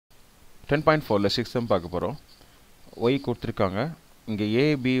10.4ல 6 தான் பார்க்க போகிறோம். y கொடுத்துருக்காங்க. இங்கே a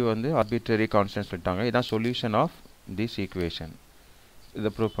b வந்து arbitrary constants சொல்லிட்டாங்க. இதான் சொல்யூஷன் ஆஃப் திஸ் ஈக்குவேஷன். இதை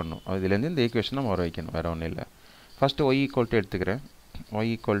ப்ரூவ் பண்ணணும். இதுலேருந்து இந்த ஈக்குவேஷன் நம்ம வர வைக்கணும், வேறு ஒன்றும் இல்லை. ஃபஸ்ட்டு y ஈக்குவல் டு எடுத்துக்கிறேன். y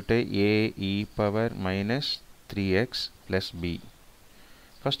equal to a e power minus 3x plus b.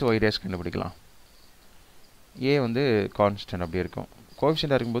 First y days கண்டுபிடிக்கலாம். a வந்து கான்ஸ்டன்ட் அப்படி இருக்கும்.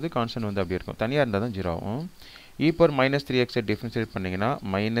 கோஎஃபிஷியண்டாக இருக்கும்போது கான்ஸ்டன்ட் வந்து அப்படி இருக்கும். தனியாக இருந்தால் தான் 0 ஆகும். e power minus 3x differentiate பண்ணிங்கன்னா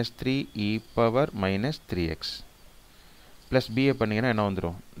minus 3 e power minus 3x plus BA பண்ணிங்கன்னா என்ன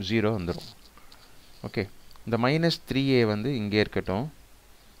வந்துடும்? 0 வந்துடும். ஓகே, இந்த மைனஸ் 3a வந்து இங்கே இருக்கட்டும்.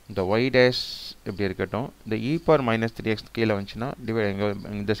 இந்த y டேஷ் இப்படி இருக்கட்டும். இந்த e பவர் மைனஸ் 3x கீழே வந்துச்சுன்னா டிவைட்,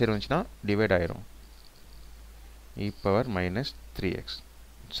 இந்த சைடு வந்துச்சுன்னா டிவைட் ஆயிரும். e power minus 3x.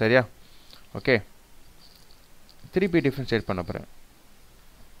 சரியா? ஓகே, திருப்பி டிஃப்ரென்ஷியேட் பண்ண போகிறேன்.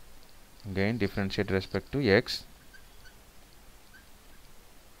 again differentiate respect to x.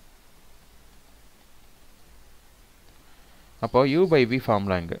 அப்போ u by v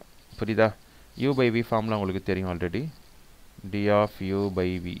ஃபார்முலா இங்கே புரியுதா? u by v ஃபார்முலா உங்களுக்கு தெரியும் already. d of u by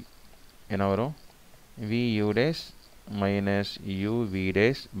v என்ன வரும்? v u dash minus u v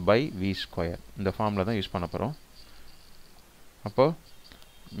dash by v square. இந்த ஃபார்முலா தான் யூஸ் பண்ண போகிறோம். அப்போது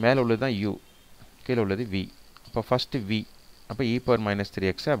மேலே உள்ளது தான் u, கீழே உள்ளது v. அப்போ ஃபஸ்ட்டு v, அப்போ e பவர் மைனஸ்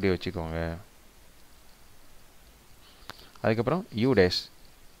 3x அப்படியே வச்சுக்கோங்க. அதுக்கப்புறம் u டேஷ்.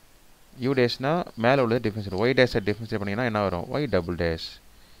 u டேஷ்னா மேலே உள்ளது டிஃபரன்ஷியேட். y டேஷை டிஃபரன்ஷியேட் பண்ணிங்கன்னா என்ன வரும்? y double dash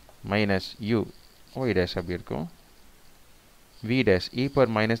minus u y dash அப்படி இருக்கும். v dash e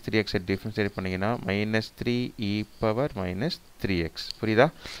power minus 3x differentiate பண்ணிங்கன்னா minus 3 e power minus 3x. புரியுதா?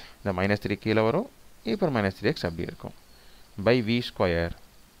 இந்த மைனஸ் 3 கீழே வரும், e பவர் மைனஸ் 3x அப்படி இருக்கும். By v square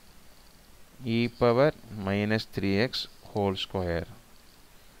e power minus 3x whole square.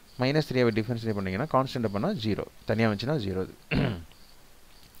 Minus 3 differentiate பண்ணிங்கன்னா கான்ஸ்டன்ட் பண்ணால் 0, தனியாக வந்துச்சுன்னா 0.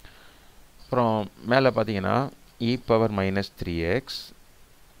 அப்புறம் மேலே பார்த்தீங்கன்னா e power minus 3x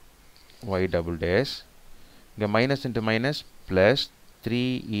y double dash. இங்கே minus into minus plus 3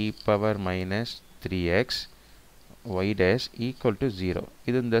 e power minus 3x y dash equal to 0.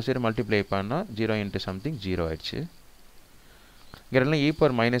 இது இந்த சைடு மல்டிப்ளை பண்ணால் 0 இன்ட்டு சம்திங் 0 ஆயிடுச்சு. இங்கே எல்லாம் e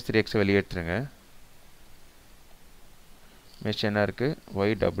பவர் மைனஸ் 3x வெளியேற்றுங்க. மிச்சம் என்ன இருக்குது? y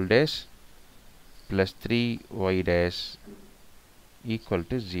double dash plus 3y dash equal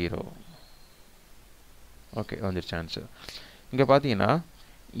to 0. Okay, வந்துருச்சு ஆன்சர். இங்கே பார்த்தீங்கன்னா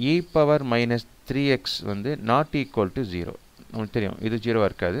e பவர் மைனஸ் 3x வந்து நாட் ஈக்குவல் டு 0. உங்களுக்கு தெரியும் இது 0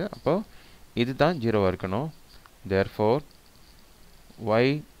 இருக்காது. அப்போது இது தான் 0 இருக்கணும். Therefore y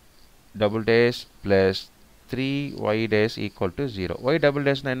double dash plus 3y dash equal to 0. y double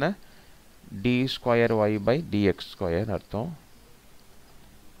டேஷ்னா என்ன? d square y by dx square அர்த்தம்.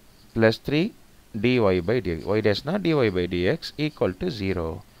 Plus 3 dy by dx. y டேஷ்னா dy by dx equal to 0.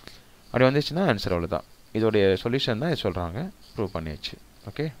 அப்படி வந்துச்சுன்னா ஆன்சர் அவ்வளோதான். இதோடைய சொல்யூஷன் தான் சொல்கிறாங்க. ப்ரூவ் பண்ணியாச்சு.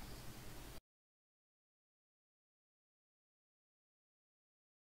 ஓகே.